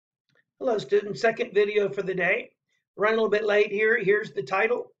Hello, students. Second video for the day. Running a little bit late here. Here's the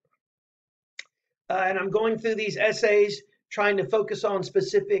title. And I'm going through these essays, trying to focus on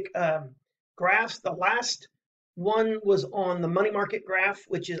specific graphs. The last one was on the money market graph,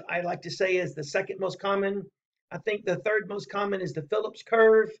 which is, I like to say, is the second most common. I think the third most common is the Phillips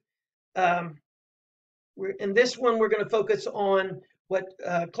curve. In this one, we're going to focus on what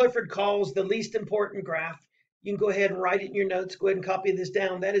Clifford calls the least important graph. You can go ahead and write it in your notes. Go ahead and copy this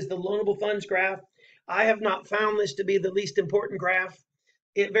down. That is the loanable funds graph. I have not found this to be the least important graph.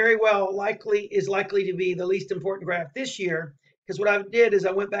 It very well is likely to be the least important graph this year, because what I did is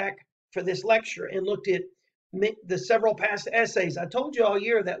I went back for this lecture and looked at the several past essays. I told you all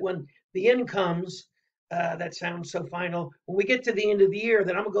year that when the end comes, that sounds so final, when we get to the end of the year,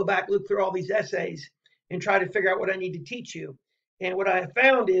 then I'm going to go back, look through all these essays and try to figure out what I need to teach you. And what I have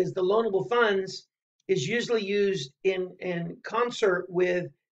found is the loanable funds is usually used in concert with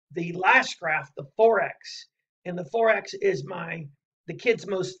the last graph, the 4x. And the 4x is the kids'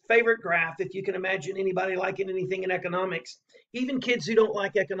 most favorite graph, if you can imagine anybody liking anything in economics. Even kids who don't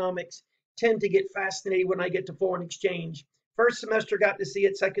like economics tend to get fascinated when I get to foreign exchange. First semester got to see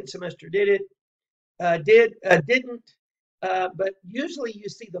it, second semester didn't. But usually you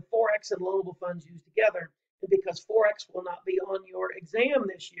see the 4x and loanable funds used together. And because 4x will not be on your exam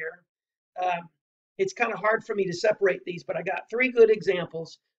this year, it's kind of hard for me to separate these, but I got three good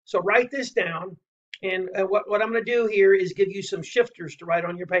examples. So write this down. And what I'm going to do here is give you some shifters to write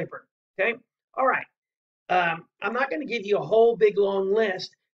on your paper. Okay. All right. I'm not going to give you a whole big long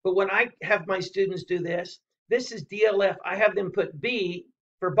list, but when I have my students do this is DLF. I have them put B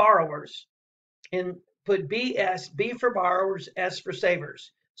for borrowers and put BS, B for borrowers, S for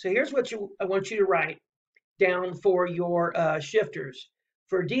savers. So here's what I want you to write down for your shifters.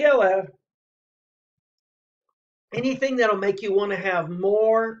 For DLF, anything that'll make you want to have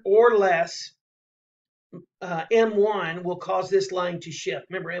more or less M1 will cause this line to shift.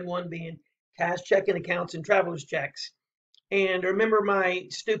 Remember, M1 being cash checking accounts and traveler's checks. And remember my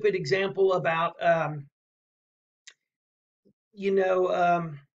stupid example about, all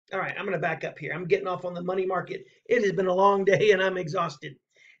right, I'm going to back up here. I'm getting off on the money market. It has been a long day and I'm exhausted.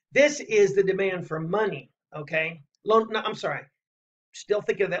 This is the demand for money, okay? I'm sorry. Still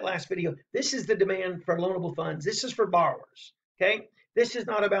thinking of that last video. This is the demand for loanable funds. This is for borrowers, okay? This is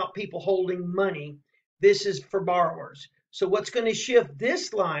not about people holding money. This is for borrowers. So what's going to shift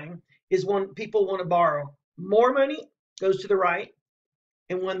this line is when people want to borrow more money, goes to the right.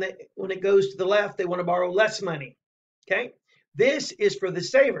 And when it goes to the left, they want to borrow less money, okay? This is for the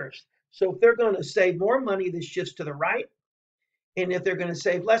savers. So if they're going to save more money, this shifts to the right. And if they're going to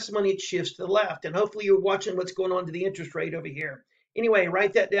save less money, it shifts to the left. And hopefully you're watching what's going on to the interest rate over here. Anyway,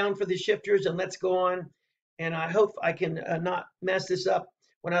 write that down for the shifters and let's go on. And I hope I can not mess this up.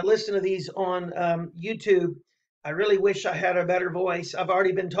 When I listen to these on YouTube, I really wish I had a better voice. I've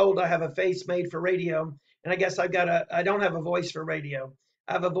already been told I have a face made for radio. And I guess I don't have a voice for radio.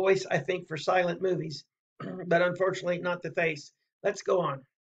 I have a voice, I think, for silent movies, but unfortunately not the face. Let's go on.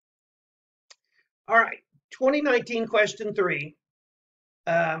 All right, 2019 question 3.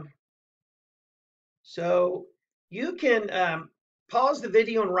 So you can pause the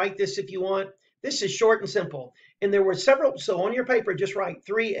video and write this if you want. This is short and simple. And there were several, so on your paper, just write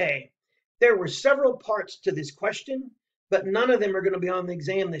 3A. There were several parts to this question, but none of them are going to be on the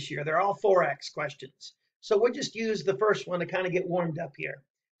exam this year. They're all 4X questions. So we'll just use the first one to kind of get warmed up here.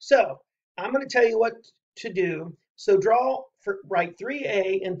 So I'm going to tell you what to do. So write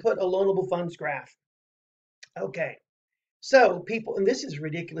 3A and put a loanable funds graph. Okay. So people, and this is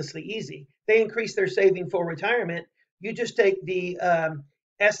ridiculously easy, they increase their saving for retirement. You just take the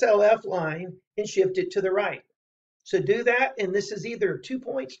SLF line and shift it to the right. So do that, and this is either 2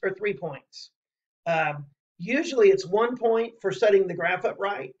 points or 3 points. Usually it's 1 point for setting the graph up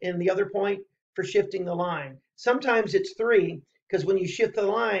right, and the other point for shifting the line. Sometimes it's 3, because when you shift the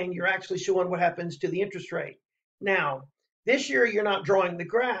line, you're actually showing what happens to the interest rate. Now, this year you're not drawing the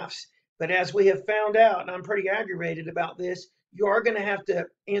graphs, but as we have found out, and I'm pretty aggravated about this, you are going to have to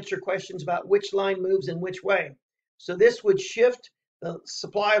answer questions about which line moves in which way. So this would shift the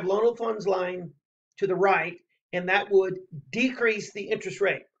supply of loanable funds line to the right, and that would decrease the interest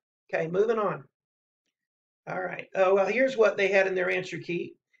rate. Okay, moving on. All right. Oh, well, here's what they had in their answer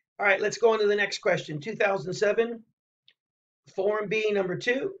key. All right, let's go on to the next question. 2007, Form B, number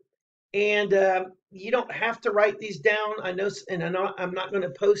 2. And you don't have to write these down. I know I'm not going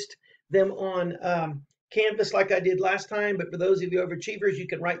to post them on Canvas like I did last time, but for those of you overachievers, you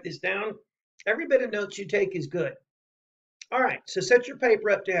can write this down. Every bit of notes you take is good. All right, so set your paper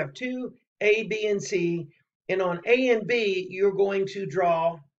up to have 2, A, B, and C. And on A and B, you're going to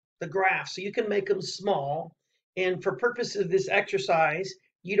draw the graphs. So you can make them small. And for purposes of this exercise,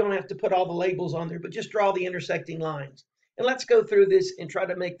 you don't have to put all the labels on there, but just draw the intersecting lines. And let's go through this and try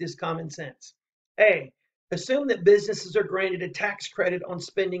to make this common sense. A, assume that businesses are granted a tax credit on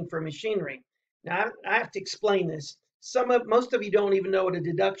spending for machinery. Now, I have to explain this. Most of you don't even know what a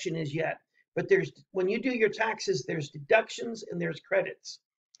deduction is yet, but when you do your taxes, there's deductions and there's credits.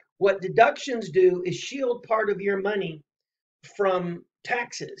 What deductions do is shield part of your money from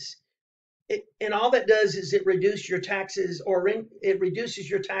taxes. And all that does is it reduces your taxes, or it reduces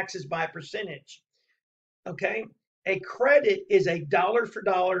your taxes by a percentage. Okay? A credit is a dollar for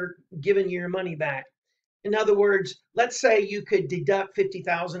dollar giving you your money back. In other words, let's say you could deduct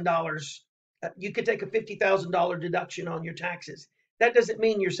 $50,000. You could take a $50,000 deduction on your taxes. That doesn't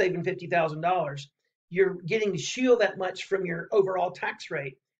mean you're saving $50,000. You're getting to shield that much from your overall tax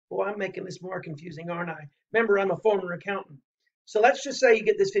rate. Well, I'm making this more confusing, aren't I? Remember, I'm a former accountant. So let's just say you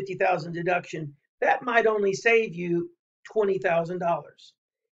get this $50,000 deduction. That might only save you $20,000.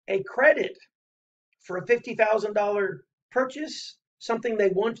 A credit for a $50,000 purchase, something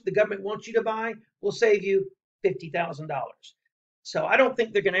the government wants you to buy, will save you $50,000. So I don't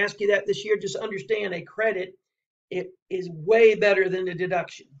think they're going to ask you that this year. Just understand a credit, it is way better than a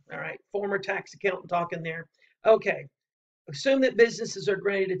deduction. All right, former tax accountant talking there. Okay, assume that businesses are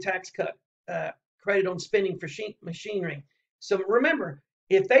granted a tax credit on spending for machinery. So remember,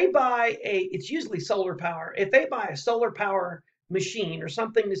 if they buy it's usually solar power. If they buy a solar power machine or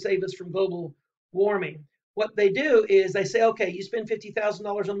something to save us from global warming, what they do is they say, okay, you spend $50,000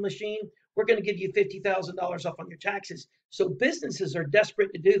 on the machine, we're going to give you $50,000 off on your taxes. So businesses are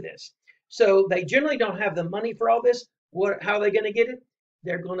desperate to do this. So they generally don't have the money for all this. How are they going to get it?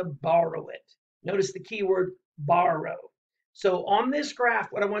 They're going to borrow it. Notice the key word, borrow. So on this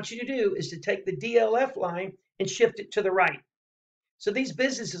graph, what I want you to do is to take the DLF line and shift it to the right. So these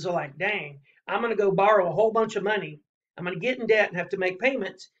businesses are like, dang, I'm going to go borrow a whole bunch of money. I'm going to get in debt and have to make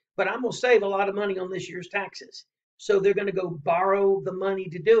payments, but I'm going to save a lot of money on this year's taxes. So they're going to go borrow the money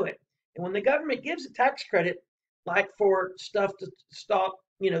to do it. And when the government gives a tax credit, like for stuff to stop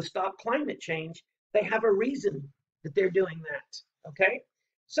climate change, they have a reason that they're doing that. Okay.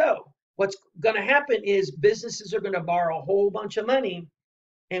 So what's going to happen is businesses are going to borrow a whole bunch of money.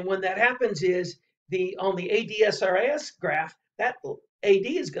 And when that happens is on the ADSRS graph, that AD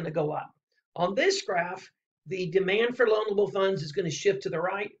is going to go up. On this graph, the demand for loanable funds is going to shift to the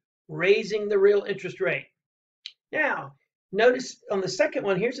right, raising the real interest rate. Now, notice on the second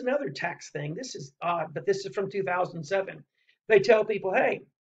one, here's another tax thing. This is odd, but this is from 2007. They tell people, hey,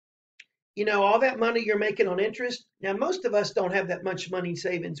 all that money you're making on interest. Now, most of us don't have that much money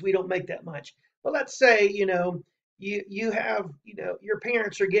savings. We don't make that much. But let's say, you have, your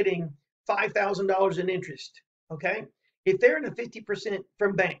parents are getting $5,000 in interest. Okay. If they're in a 50%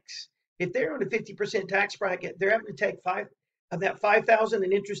 from banks, if they're on a 50% tax bracket, they're having to take of that 5,000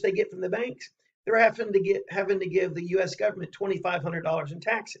 in interest they get from the banks. They're having to give the U.S. government $2,500 in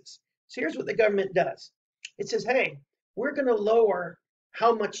taxes. So here's what the government does. It says, hey, we're going to lower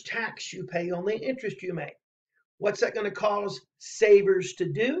how much tax you pay on the interest you make. What's that going to cause savers to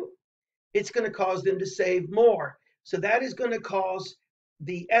do? It's going to cause them to save more. So that is going to cause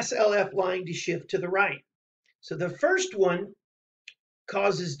the SLF line to shift to the right. So the first one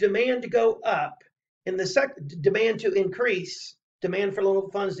causes demand to go up, and the second, demand to increase, demand for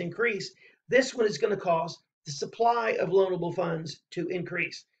loanable funds to increase. This one is going to cause the supply of loanable funds to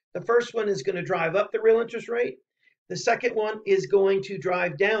increase. The first one is going to drive up the real interest rate. The second one is going to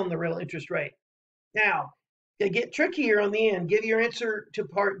drive down the real interest rate. Now, to get trickier on the end, give your answer to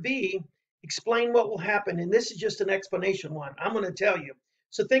part B, explain what will happen. And this is just an explanation one. I'm going to tell you.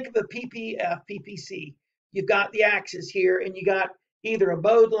 So think of a PPF, PPC. You've got the axis here, and you got either a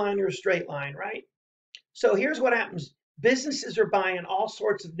bowed line or a straight line, right? So here's what happens. Businesses are buying all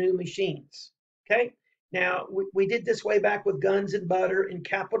sorts of new machines, okay? Now, we did this way back with guns and butter and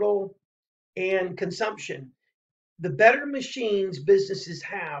capital and consumption. The better machines businesses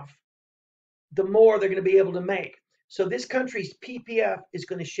have, the more they're going to be able to make. So this country's PPF is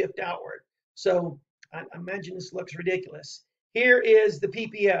going to shift outward. So I imagine this looks ridiculous. Here is the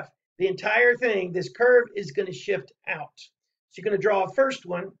PPF. The entire thing, this curve is going to shift out. So you're going to draw a first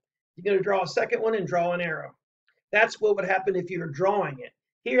one, you're going to draw a second one, and draw an arrow. That's what would happen if you were drawing it.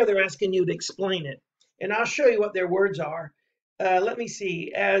 Here they're asking you to explain it. And I'll show you what their words are. Let me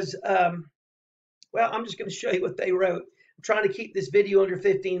see. Well, I'm just going to show you what they wrote. I'm trying to keep this video under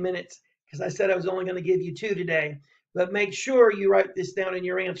 15 minutes because I said I was only going to give you 2 today. But make sure you write this down in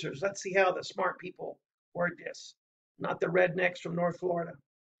your answers. Let's see how the smart people word this, not the rednecks from North Florida.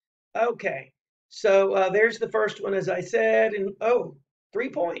 Okay, so there's the first one, as I said. And oh, 3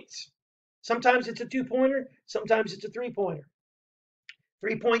 points. Sometimes it's a 2-pointer, sometimes it's a 3-pointer.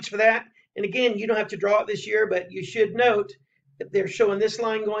 3 points for that. And again, you don't have to draw it this year, but you should note that they're showing this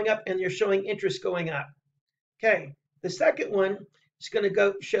line going up and they're showing interest going up. Okay, the second one is going to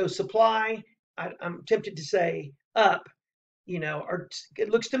go show supply. I'm tempted to say up, or it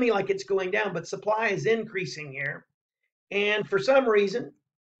looks to me like it's going down, but supply is increasing here. And for some reason,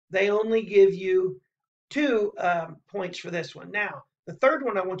 they only give you 2 points for this one. Now, the third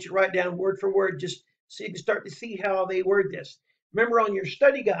one I want you to write down word for word, just so you can start to see how they word this. Remember on your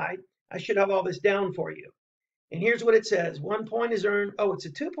study guide, I should have all this down for you. And here's what it says. 1 point is earned. Oh, it's a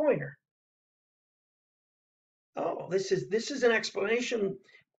 2-pointer. Oh, this is an explanation.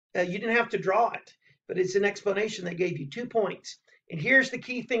 You didn't have to draw it, but it's an explanation. They gave you 2 points. And here's the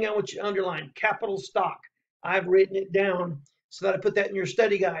key thing I want you to underline: capital stock. I've written it down so that I put that in your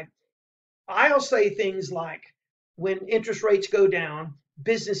study guide. I'll say things like, when interest rates go down,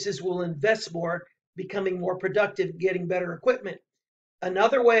 businesses will invest more, becoming more productive, getting better equipment.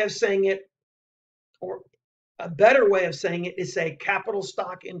 Another way of saying it, or a better way of saying it, is say capital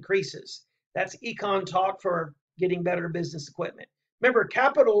stock increases. That's econ talk for getting better business equipment. Remember,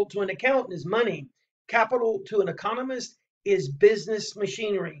 capital to an accountant is money. Capital to an economist is business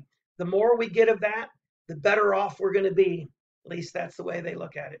machinery. The more we get of that, the better off we're going to be. At least that's the way they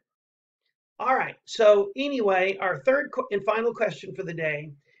look at it. All right. So anyway, our third and final question for the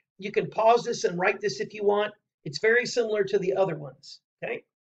day. You can pause this and write this if you want. It's very similar to the other ones. Okay.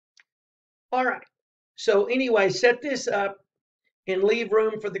 All right. So anyway, set this up and leave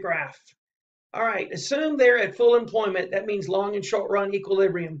room for the graph. All right, assume they're at full employment. That means long and short run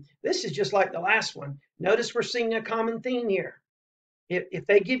equilibrium. This is just like the last one. Notice we're seeing a common theme here. If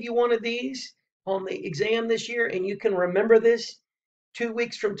they give you one of these on the exam this year and you can remember this 2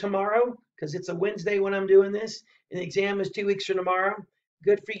 weeks from tomorrow, because it's a Wednesday when I'm doing this, and the exam is 2 weeks from tomorrow,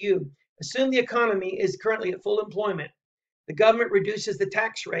 good for you. Assume the economy is currently at full employment. The government reduces the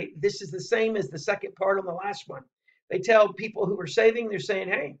tax rate. This is the same as the second part on the last one. They tell people who are saving, they're saying,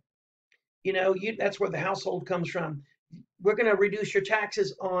 hey, that's where the household comes from. We're going to reduce your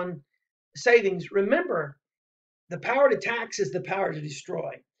taxes on savings. Remember, the power to tax is the power to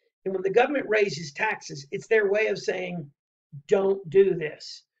destroy. And when the government raises taxes, it's their way of saying, don't do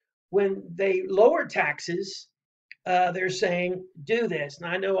this. When they lower taxes, they're saying, do this. And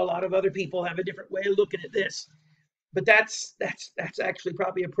I know a lot of other people have a different way of looking at this, but that's actually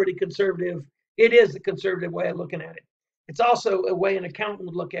probably a pretty conservative. It is a conservative way of looking at it. It's also a way an accountant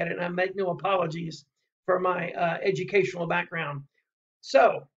would look at it, and I make no apologies for my educational background.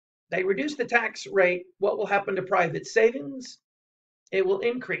 So they reduce the tax rate. What will happen to private savings? It will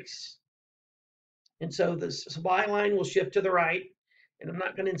increase. And so the supply line will shift to the right. And I'm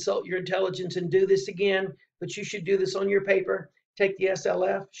not going to insult your intelligence and do this again, but you should do this on your paper. Take the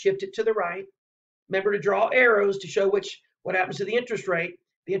SLF, shift it to the right. Remember to draw arrows to show what happens to the interest rate.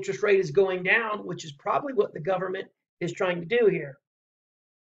 The interest rate is going down, which is probably what the government is trying to do here.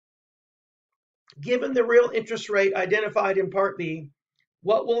 Given the real interest rate identified in Part B,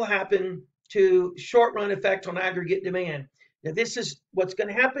 what will happen to short-run effect on aggregate demand? Now, this is what's going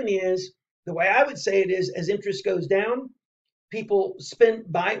to happen is, the way I would say it is, as interest goes down, people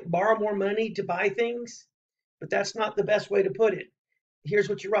borrow more money to buy things, but that's not the best way to put it. Here's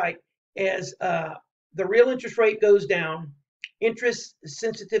what you write. As the real interest rate goes down,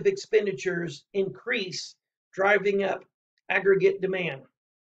 interest-sensitive expenditures increase, driving up aggregate demand.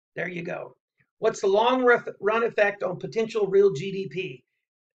 There you go. What's the long-run effect on potential real GDP?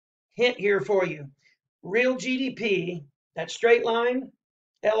 Hint here for you. Real GDP, that straight line,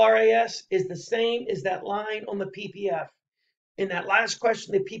 LRAS, is the same as that line on the PPF. In that last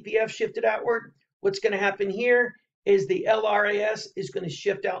question, the PPF shifted outward. What's going to happen here is the LRAS is going to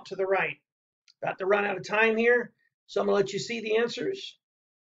shift out to the right. About to run out of time here, so I'm going to let you see the answers.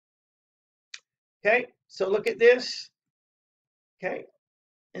 Okay, so look at this. Okay,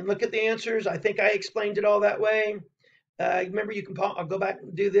 and look at the answers. I think I explained it all that way. Remember, you can I'll go back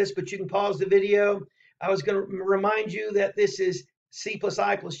and do this, but you can pause the video. I was going to remind you that this is C plus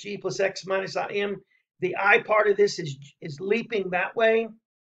I plus G plus X minus IM. The I part of this is leaping that way.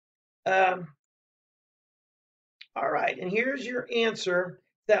 All right, and here's your answer.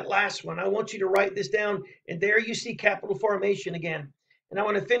 That last one. I want you to write this down, and there you see capital formation again. And I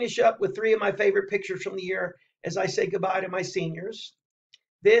want to finish up with 3 of my favorite pictures from the year as I say goodbye to my seniors.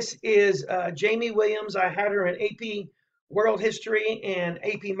 This is Jamie Williams. I had her in AP World History and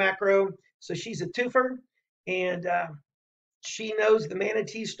AP Macro, so she's a twofer, and she knows the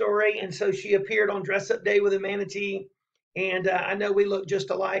manatee story, and so she appeared on Dress Up Day with a manatee, and I know we look just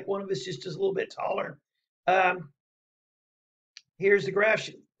alike. One of us is just a little bit taller. Here's the graph.